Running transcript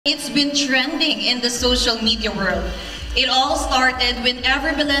It's been trending in the social media world. It all started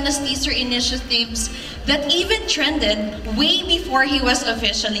whenever Bilena's teaser initiatives that even trended way before he was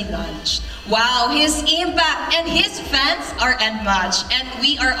officially launched. Wow, his impact and his fans are unmatched, and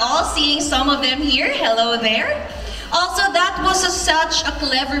we are all seeing some of them here. Hello there. Also, that was such a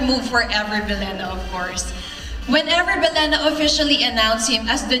clever move for ForEveryBeauty, of course. Whenever Bilena officially announced him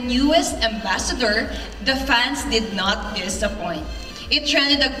as the newest ambassador, the fans did not disappoint. It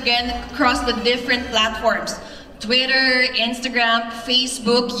trended again across the different platforms. Twitter, Instagram,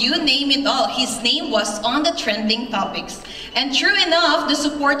 Facebook, you name it all. His name was on the trending topics. And true enough, the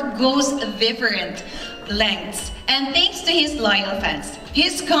support goes different lengths. And thanks to his loyal fans.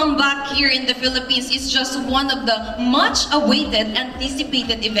 His comeback here in the Philippines is just one of the much awaited,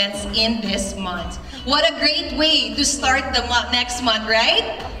 anticipated events in this month. What a great way to start the next month,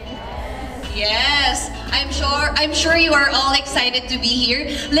 right? Yes, I'm sure you are all excited to be here.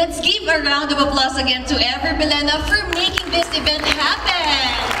 Let's give a round of applause again to ForEveryBeauty for making this event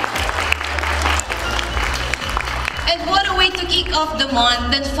happen. And what a way to kick off the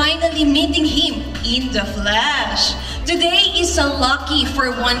month than finally meeting him in the flesh. Today is a lucky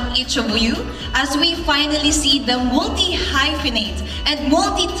for each of you as we finally see the multi-hyphenate and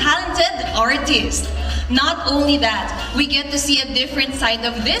multi-talented artist. Not only that, we get to see a different side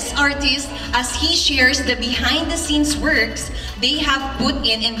of this artist as he shares the behind-the-scenes works they have put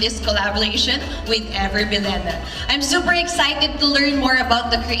in this collaboration with ForEveryBeauty. I'm super excited to learn more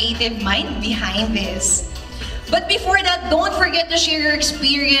about the creative mind behind this. But before that, don't forget to share your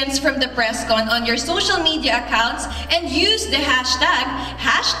experience from the PRESSCON on your social media accounts and use the hashtag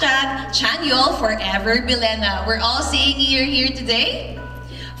ChanyeolForEveryBeauty. We're all seeing you here today.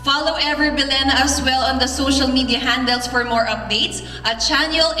 Follow ForEveryBeauty as well on the social media handles for more updates at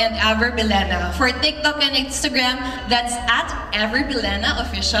Chanyeol and ForEveryBeauty. For TikTok and Instagram, that's at ForEveryBeauty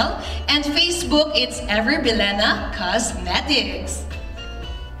Official. And Facebook, it's ForEveryBeauty Cosmetics.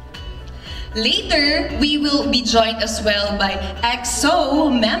 Later, we will be joined as well by EXO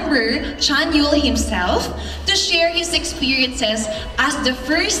member Chanyeol himself to share his experiences as the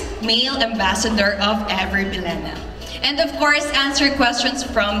first male ambassador of ForEveryBeauty. And of course, answer questions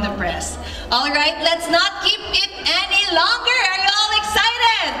from the press. All right, let's not keep it any longer. Are you all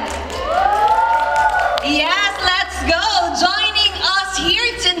excited? Yes, let's go. Joining us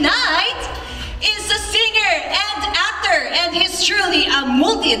here tonight is a singer and actor, and he's truly a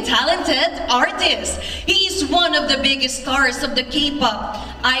multi-talented artist. He is one of the biggest stars of the K-pop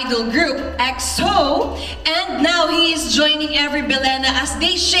idol group EXO, and now he is joining ForEveryBeauty as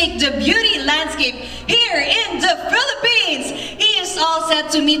they shake the beauty landscape here in the Philippines. He is all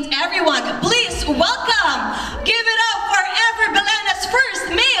set to meet everyone. Please welcome, give it up for ForEveryBeauty's first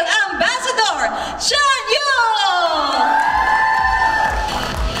male ambassador, Chanyeol!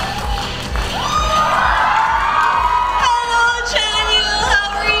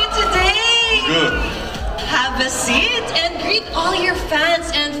 Have a seat and greet all your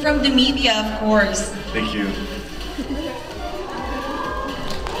fans and from the media, of course. Thank you.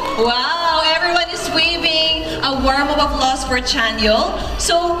 Wow, everyone is waving a warm of applause for Chanyeol.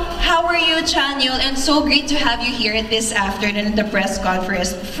 So, how are you, Chanyeol? And so great to have you here this afternoon at the press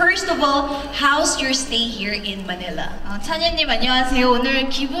conference. First of all, how's your stay here in Manila? 찬yeol님 안녕하세요. 오늘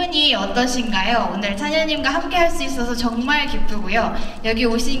기분이 어떠신가요? 오늘 찬yeol님과 함께 할 수 있어서 정말 기쁘고요. 여기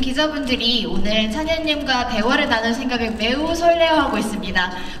오신 기자분들이 오늘 찬yeol님과 대화를 나눌 생각에 매우 설레어하고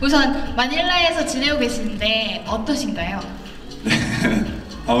있습니다. 우선 마닐라에서 지내고 계시는데 어떠신가요? 네.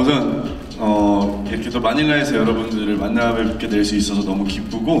 우선 이렇게 또 마닐라에서 여러분들을 만나 뵙게 될 수 있어서 너무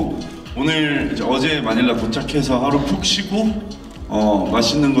기쁘고, 오늘 이제 어제 마닐라 도착해서 하루 푹 쉬고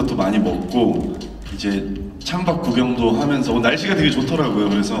맛있는 것도 많이 먹고 이제 창밖 구경도 하면서 날씨가 되게 좋더라고요.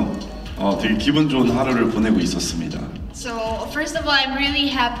 그래서 되게 기분 좋은 하루를 보내고 있었습니다. So first of all, I'm really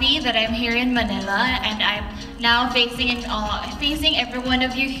happy that I'm here in Manila and I'm now facing every one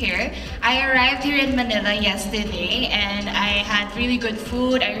of you here. I arrived here in Manila yesterday and I had really good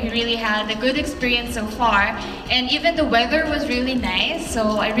food. I really had a good experience so far, and even the weather was really nice.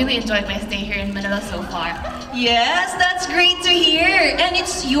 So I really enjoyed my stay here in Manila so far. Yes, that's great to hear. And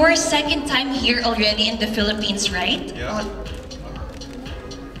it's your second time here already in the Philippines, right? Yeah.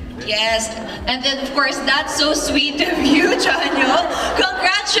 Yes, and then of course, that's so sweet of you, Chanyeol.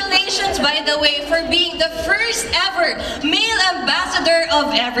 Congratulations, by the way, for being the first ever male ambassador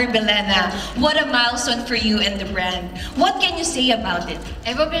of ForEveryBeauty. What a milestone for you and the brand. What can you say about it?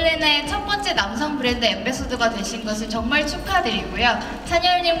 에버빌레나의 첫 번째 남성 브랜드 앰베서더가 되신 것을 정말 축하드리고요.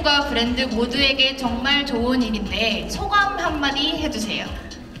 찬yeol님과 브랜드 모두에게 정말 좋은 일인데 소감 한마디 해주세요.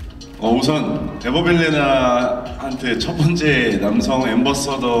 우선 에버빌레나한테 첫 번째 남성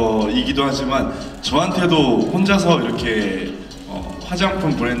앰버서더이기도 하지만 저한테도 혼자서 이렇게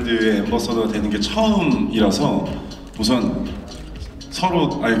화장품 브랜드의 앰버서더가 되는 게 처음이라서 우선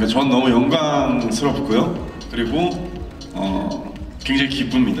그러니까 전 너무 영광스럽고요. 그리고 굉장히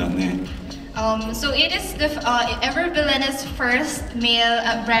기쁩니다. 네. So it is the EverBelena's first male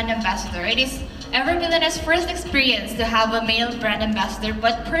brand ambassador. It is EverBelena's first experience to have a male brand ambassador,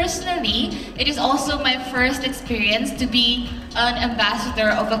 but personally, it is also my first experience to be an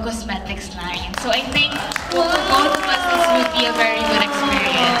ambassador of a cosmetics line. So I think for both of us, this would be a very good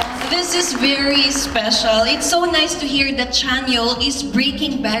experience. This is very special. It's so nice to hear that Chanyeol is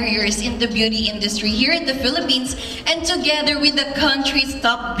breaking barriers in the beauty industry here in the Philippines and together with the country's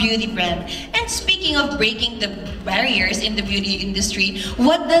top beauty brand. And speaking of breaking the barriers in the beauty industry,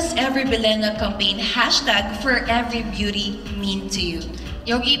 what does EverBelena campaign #ForEveryBeauty mean to you?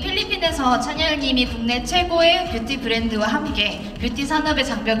 여기 필리핀에서 찬열님이 국내 최고의 뷰티 브랜드와 함께 뷰티 산업의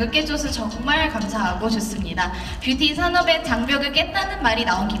장벽을 깨줘서 정말 감사하고 좋습니다. 뷰티 산업의 장벽을 깼다는 말이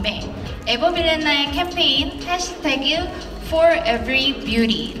나온 김에 에버빌레나의 캠페인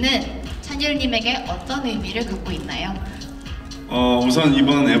 #ForEveryBeauty는 찬열님에게 어떤 의미를 갖고 있나요? 우선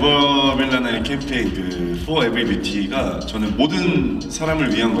이번 에버빌레나의 캠페인 ForEveryBeauty가 저는 모든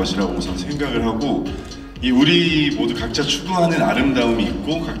사람을 위한 것이라고 우선 생각을 하고 우리 모두 각자 추구하는 아름다움이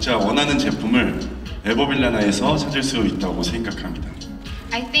있고 각자 원하는 제품을 에버빌레나에서 찾을 수 있다고 생각합니다.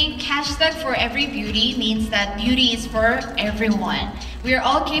 I think #ForEveryBeauty means that beauty is for everyone. We are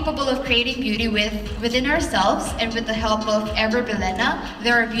all capable of creating beauty within ourselves, and with the help of EverBelena,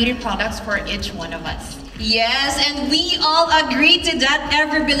 there are beauty products for each one of us. Yes, and we all agree to that.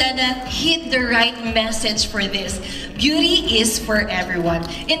 EverBelena hit the right message for this. Beauty is for everyone.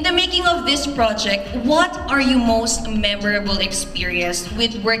 In the making of this project, what are your most memorable experience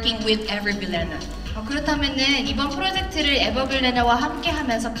with working with EverBelena? 그렇다면은 이번 프로젝트를 에버빌레나와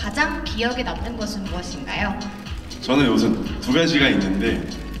함께하면서 가장 기억에 남는 것은 무엇인가요? 저는 우선 두 가지가 있는데.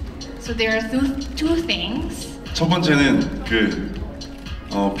 So there are two things. 첫 번째는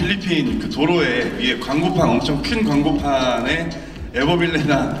필리핀 도로에 위에 광고판 엄청 큰 광고판에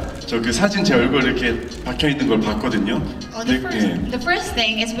에버빌레나 사진 제 얼굴 이렇게 박혀 있는 걸 봤거든요. The first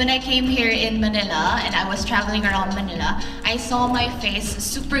thing is when I came here in Manila and I was traveling around Manila, I saw my face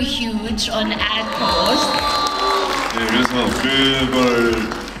super huge on ad post. 네, 그래서 그걸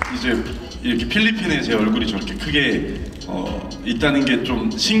이제 이렇게 필리핀에 제 얼굴이 저렇게 크게 있다는 게 좀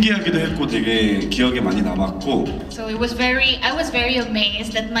신기하기도 했고 되게 기억에 많이 남았고. So I was very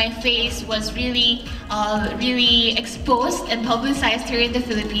amazed that my face was really exposed and publicized here in the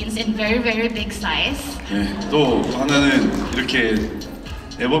Philippines in very big size. 네, 또 하나는 이렇게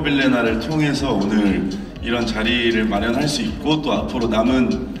에버빌레나를 통해서 오늘 이런 자리를 마련할 수 있고 또 앞으로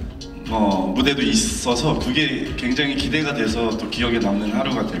남은 무대도 있어서 그게 굉장히 기대가 돼서 또 기억에 남는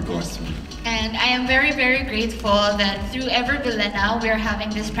하루가 될 것 같습니다. And I am very grateful that through EverBelena we are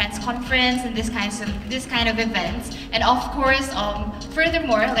having this press conference and this kind of events. And of course,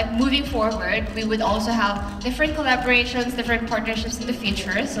 furthermore, like moving forward, we would also have different collaborations, different partnerships in the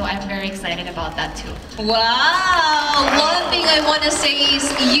future. So I'm very excited about that too. Wow! One thing I want to say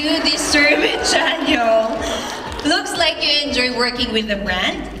is you deserve it, Chanyeol. Looks like you enjoy working with the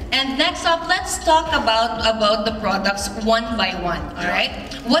brand. And next up, let's talk about the products one by one. All right?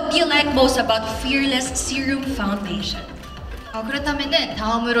 What do you like most about Fearless Serum Foundation? 그렇다면은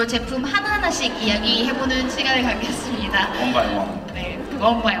다음으로 제품 하나하나씩 이야기해보는 시간을 갖겠습니다. One by one. 네,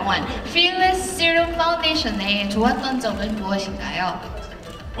 one by one. Fearless Serum Foundation의 좋았던 점은 무엇인가요?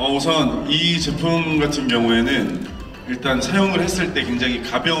 우선 이 제품 같은 경우에는 일단 사용을 했을 때 굉장히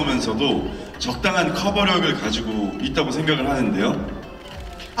가벼우면서도 적당한 커버력을 가지고 있다고 생각을 하는데요.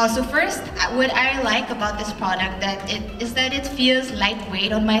 So first, what I like about this product is that it feels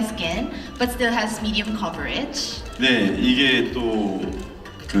lightweight on my skin, but still has medium coverage. 네, 이게 또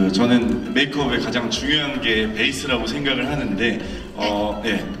저는 메이크업의 가장 중요한 게 베이스라고 생각을 하는데,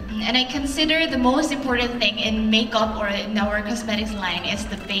 네. And I consider the most important thing in makeup or in our cosmetics line is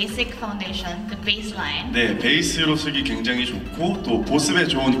the basic foundation, the baseline. 네, 베이스로 쓰기 굉장히 좋고 또 보습에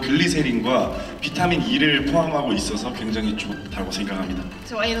좋은 글리세린과 비타민 E를 포함하고 있어서 굉장히 좋다고 생각합니다.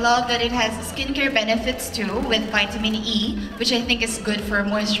 So I love that it has skincare benefits too with vitamin E, which I think is good for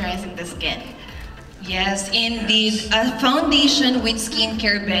moisturizing the skin. Yes, indeed. A foundation with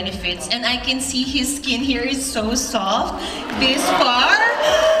skincare benefits. And I can see his skin here is so soft this far.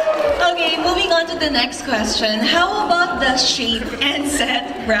 Okay, moving on to the next question. How about the Shape and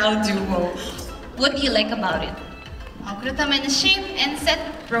Set Brow Duo? What do you like about it? 그렇다면 Shape and Set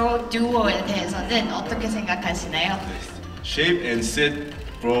Brow Duo에 대해서는 어떻게 생각하시나요? Shape and Set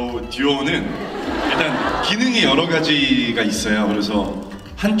브로우 듀오는 일단 기능이 여러 가지가 있어요. 그래서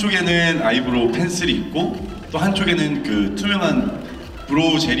한쪽에는 아이브로우 펜슬이 있고 또 한쪽에는 그 투명한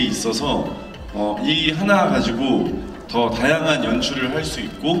브로우 젤이 있어서 이 하나 가지고 더 다양한 연출을 할 수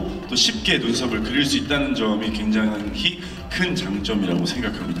있고 또 쉽게 눈썹을 그릴 수 있다는 점이 굉장히 큰 장점이라고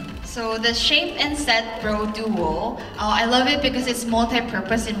생각합니다. So the Shape and Set Brow Duo, I love it because it's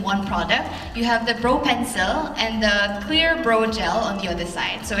multi-purpose in one product. You have the brow pencil and the clear brow gel on the other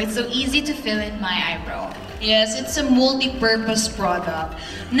side. So it's so easy to fill in my eyebrow. Yes, it's a multi-purpose product.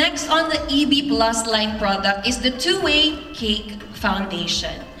 Next on the EB Plus line product is the two-way cake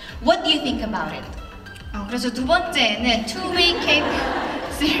foundation. What do you think about it? 그래서 두 번째는 Two-Way Cake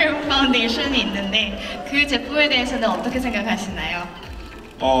Serum Foundation이 있는데 그 제품에 대해서는 어떻게 생각하시나요?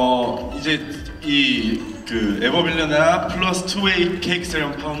 이제 그 에버빌레나 플러스 투웨이 케이크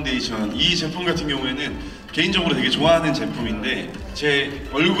세럼 파운데이션 이 제품 같은 경우에는 개인적으로 되게 좋아하는 제품인데 제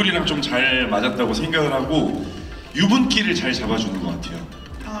얼굴이랑 좀 잘 맞았다고 생각을 하고 유분기를 잘 잡아주는 것 같아요.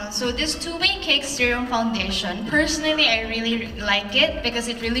 So this Two-Way Cake Serum Foundation, personally I really like it because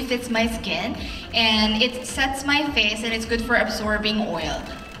it really fits my skin and it sets my face and it's good for absorbing oil.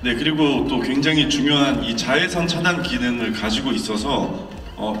 네, 그리고 또 굉장히 중요한 이 자외선 차단 기능을 가지고 있어서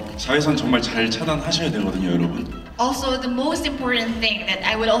자외선 정말 잘 차단하셔야 되거든요, 여러분. Also, the most important thing that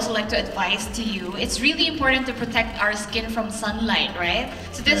I would also like to advise to you, it's really important to protect our skin from sunlight, right?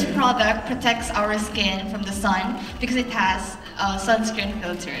 So this product protects our skin from the sun because it has sunscreen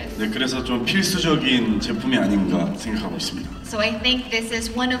filters. 네, 그래서 좀 필수적인 제품이 아닌가 생각하고 있습니다. So I think this is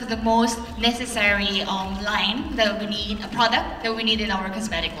one of the most necessary line that we need, a product that we need in our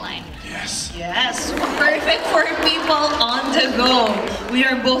cosmetic line. Yes. Yes, perfect for people on the go. We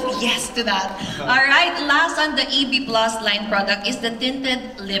are both yes to that. All right, last on the EB Plus line product is the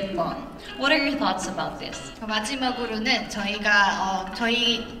tinted lip balm. What are your thoughts about this? 마지막으로는 저희가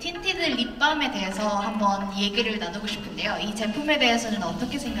저희 틴티드 립밤에 대해서 한번 얘기를 나누고 싶은데요. 이 제품에 대해서는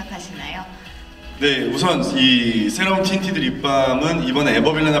어떻게 생각하시나요? 네, 우선 이 세럼 틴티드 립밤은 이번에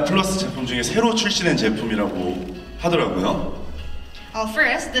에버빌레나 플러스 제품 중에 새로 출시된 제품이라고 하더라고요.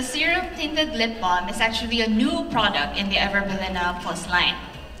 First, the Serum Tinted Lip Balm is actually a new product in the Bilena Plus line.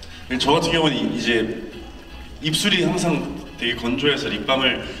 저 같은 경우는 이제 입술이 항상 되게 건조해서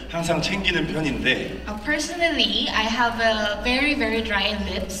립밤을 항상 챙기는 편인데 Personally, I have a very dry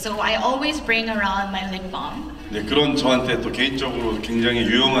lips, so I always bring around my lip balm. 네, 그런 저한테 또 개인적으로 굉장히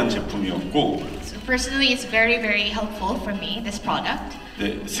유용한 제품이었고 So personally, it's very helpful for me, this product.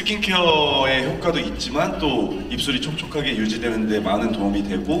 네, 스킨케어의 효과도 있지만 또 입술이 촉촉하게 유지되는 데 많은 도움이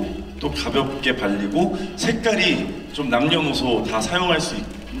되고 또 가볍게 발리고 색깔이 좀 남녀노소 다 사용할 수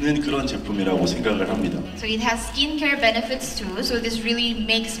있는 그런 제품이라고 생각을 합니다. So it has skincare benefits too. So this really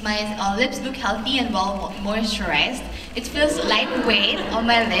makes my lips look healthy and well moisturized. It feels lightweight on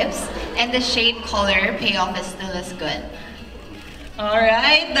my lips, and the shade color payoff is still as good.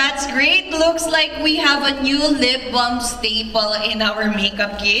 Alright, that's great. Looks like we have a new lip balm staple in our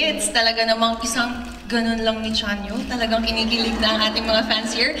makeup kits. Talaga namang isang ganun lang ni Chanyeol. Talagang kinikilig na ang ating mga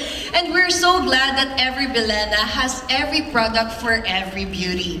fans here. And we're so glad that every Bilena has every product for every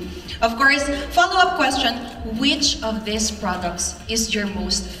beauty. Of course, follow-up question, which of these products is your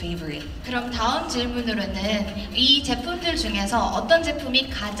most favorite? 그럼 다음 질문으로는 이 제품들 중에서 어떤 제품이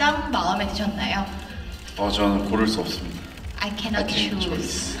가장 마음에 드셨나요? 저는 고를 수 없습니다. I cannot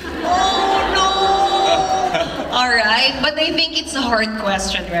choose. Oh no! Alright, but I think it's a hard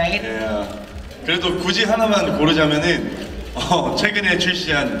question, right? Yeah. 그래도 굳이 하나만 고르자면은 최근에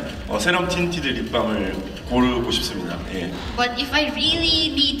출시한 세럼 틴티드 립밤을 고르고 싶습니다. 예. But if I really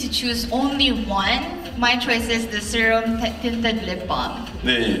need to choose only one, my choice is the Serum Tinted Lip Balm.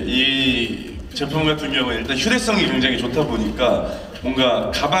 네, 이 제품 같은 경우에 일단 휴대성이 굉장히 좋다 보니까 뭔가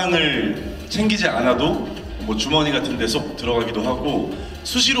가방을 챙기지 않아도 뭐 주머니 같은 데 쏙 들어가기도 하고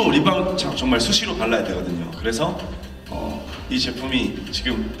수시로 립밤 정말 수시로 발라야 되거든요. 그래서 이 제품이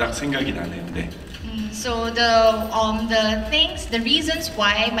지금 딱 생각이 나네요. 네. So the reasons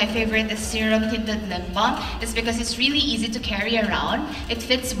why my favorite is Serum Tinted Lip Balm is because it's really easy to carry around. It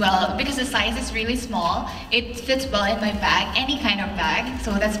fits well because the size is really small. It fits well in my bag, any kind of bag.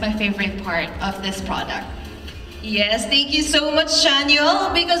 So that's my favorite part of this product. Yes, thank you so much,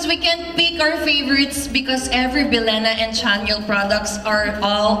 Chanyeol, because we can't pick our favorites because every Bilena and Chanyeol products are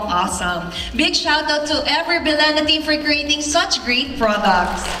all awesome. Big shout out to every Bilena team for creating such great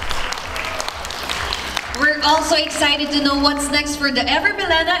products. We're also excited to know what's next for the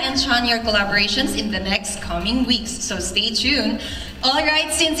Bilena and Chanyeol collaborations in the next coming weeks, so stay tuned.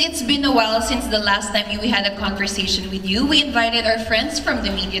 Alright, since it's been a while since the last time we had a conversation with you, we invited our friends from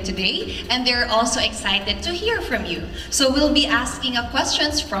the media today, and they're also excited to hear from you. So we'll be asking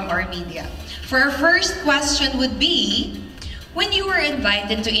questions from our media. For our first question would be, when you were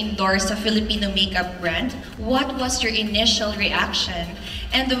invited to endorse a Filipino makeup brand, what was your initial reaction?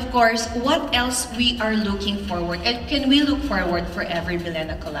 And of course, what else we are looking forward? And can we look forward for every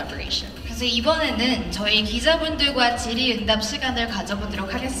Bilena collaboration? 그래서 이번에는 저희 기자분들과 질의응답 시간을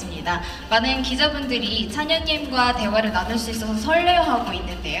가져보도록 하겠습니다. 많은 기자분들이 찬열님과 대화를 나눌 수 있어서 설레어하고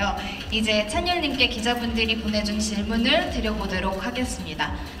있는데요. 이제 찬열님께 기자분들이 보내준 질문을 드려보도록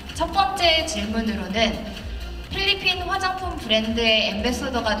하겠습니다. 첫 번째 질문으로는 필리핀 화장품 브랜드의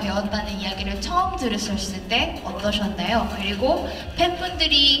앰베서더가 되었다는 이야기를 처음 들으셨을 때 어떠셨나요? 그리고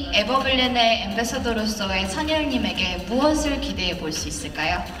팬분들이 에버빌렌의 앰베서더로서의 찬열님에게 무엇을 기대해 볼 수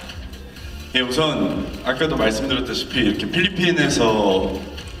있을까요? 예, 우선 아까도 말씀드렸다시피 이렇게 필리핀에서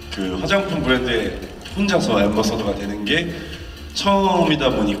그 화장품 브랜드에 혼자서 앰버서더가 되는 게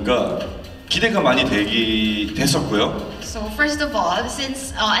처음이다 보니까 기대가 많이 됐었고요. So first of all,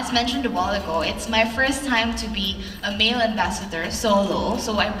 since as mentioned a while ago, it's my first time to be a male ambassador solo,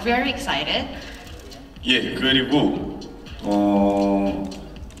 so I'm very excited. 예, 그리고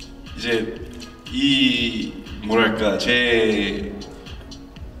이제 이 뭐랄까 제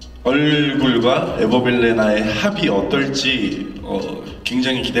얼굴과 에버빌레나의 합이 어떨지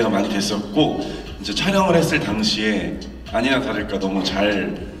굉장히 기대가 많이 됐었고 이제 촬영을 했을 당시에 아니나 다를까 너무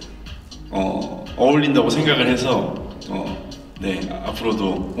잘 어울린다고 생각을 해서 네,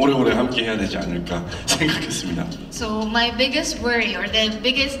 앞으로도 오래오래 함께 해야 되지 않을까 생각했습니다. So my biggest worry, or the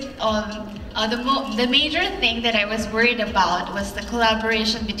biggest, the major thing that I was worried about was the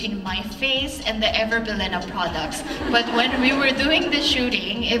collaboration between my face and the Bilena products. But when we were doing the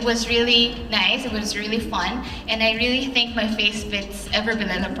shooting, it was really nice, it was really fun, and I really think my face fits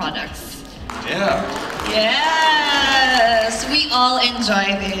Bilena products. Yeah. Yes, we all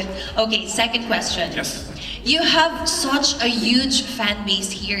enjoyed it. Okay, second question. Yes. You have such a huge fan base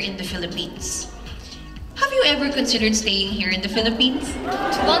here in the Philippines. Have you ever considered staying here in the Philippines?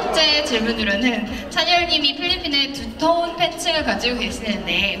 두 번째 질문으로는 찬열님이 필리핀에 두터운 팬층을 가지고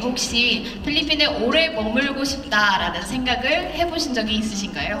계시는데 혹시 필리핀에 오래 머물고 싶다라는 생각을 해보신 적이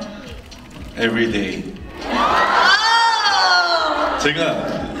있으신가요? Every day.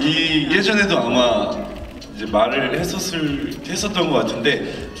 제가 예전에도 아마 이제 말을 했었던 것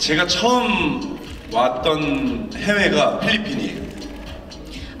같은데 제가 처음 왔던 해외가 필리핀이에요.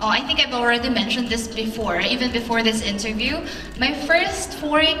 I think I've already mentioned this before, even before this interview. My first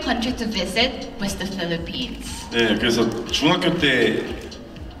foreign country to visit was the Philippines. 네, 그래서 중학교 때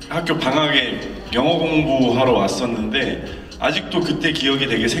학교 방학에 영어 공부하러 왔었는데 아직도 그때 기억이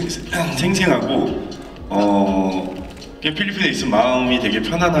되게 생생하고 필리핀에 있으면 마음이 되게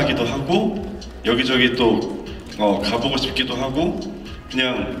편안하기도 하고 여기저기 또 가보고 싶기도 하고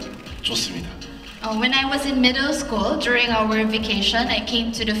그냥 좋습니다. When I was in middle school, during our vacation, I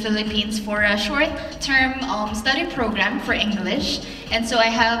came to the Philippines for a short-term study program for English. And so I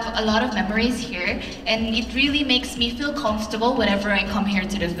have a lot of memories here, and it really makes me feel comfortable whenever I come here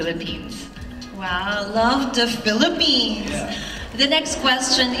to the Philippines. Wow, love the Philippines. Yeah. The next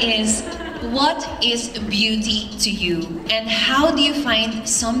question is, what is beauty to you? And how do you find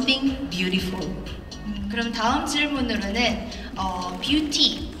something beautiful? 그럼 다음 질문으로는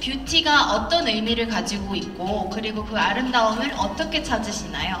뷰티가 어떤 의미를 가지고 있고 그리고 그 아름다움을 어떻게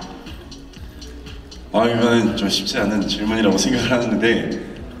찾으시나요? 이거는 좀 쉽지 않은 질문이라고 생각을 하는데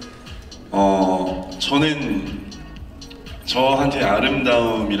저는 저한테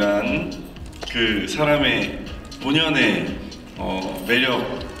아름다움이란 그 사람의 본연의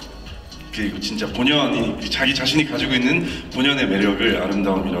매력 그리고 진짜 본연이 자기 자신이 가지고 있는 본연의 매력을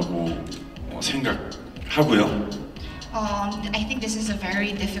아름다움이라고 생각하고요. I think this is a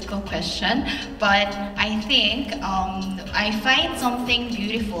very difficult question, but I think I find something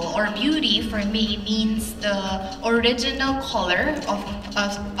beautiful, or beauty for me means the original color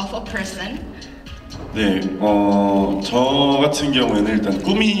of a person. 네, 저 같은 경우에는 일단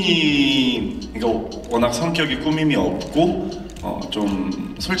그러니까 워낙 성격이 꾸밈이 없고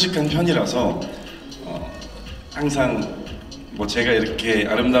좀 솔직한 편이라서 항상 뭐 제가 이렇게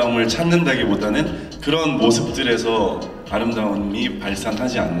아름다움을 찾는다기보다는 그런 모습들에서 아름다움이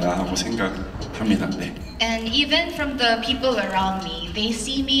발산하지 않나 하고 생각합니다. 네. And even from the people around me, they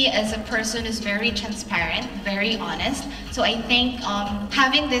see me as a person who's very transparent, very honest. So I think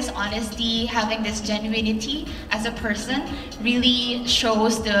having this honesty, having this genuinity as a person really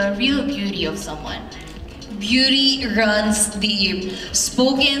shows the real beauty of someone. Beauty runs deep.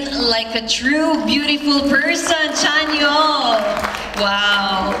 Spoken like a true beautiful person, Chanyeol.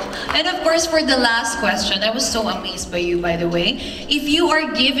 Wow. And of course, for the last question, I was so amazed by you, by the way. If you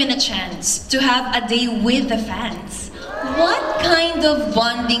are given a chance to have a day with the fans, what kind of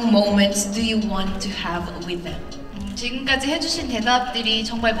bonding moments do you want to have with them? 지금까지 해주신 대답들이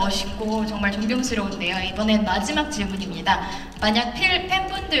정말 멋있고 정말 존경스러운데요. 이번엔 마지막 질문입니다. 만약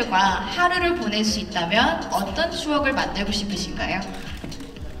팬분들과 하루를 보낼 수 있다면 어떤 추억을 만들고 싶으신가요?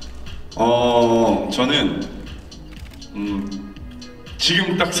 저는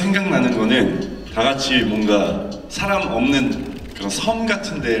지금 딱 생각나는 거는 다 같이 뭔가 사람 없는 그런 섬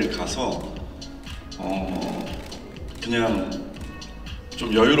같은 데를 가서 그냥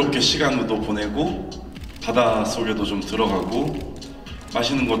좀 여유롭게 시간도 보내고 바다 속에도 좀 들어가고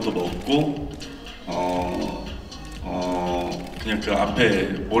맛있는 것도 먹고 그냥 그 앞에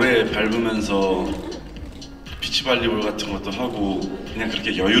모래 밟으면서 비치발리볼 같은 것도 하고 그냥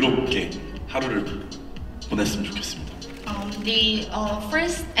그렇게 여유롭게 하루를 보냈으면 좋겠습니다. The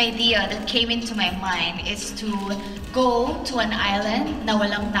first idea that came into my mind is to go to an island na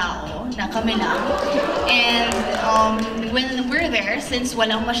walang tao, na kami lang. And when we're there, since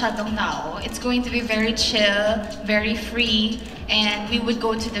walang masyadong tao, it's going to be very chill, very free. And we would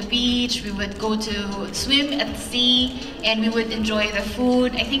go to the beach, we would go to swim at the sea, and we would enjoy the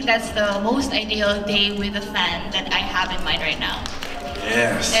food. I think that's the most ideal day with a fan that I have in mind right now.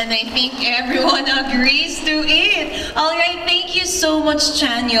 Yes. And I think everyone agrees to it. Alright, thank you so much,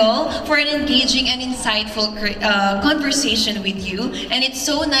 Chanyeol, for an engaging and insightful conversation with you. And it's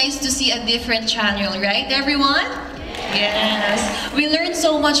so nice to see a different Chanyeol, right, everyone? Yes. We learned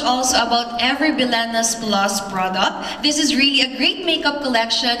so much also about every Bilena's Plus product. This is really a great makeup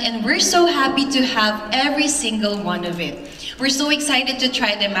collection, and we're so happy to have every single one of it. We're so excited to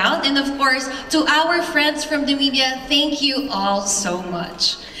try them out, and of course, to our friends from the media, thank you all so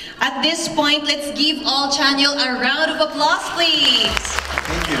much. At this point, let's give all Chanyeol a round of applause, please.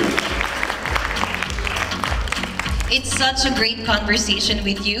 Thank you. It's such a great conversation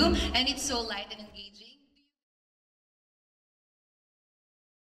with you, and it's so light and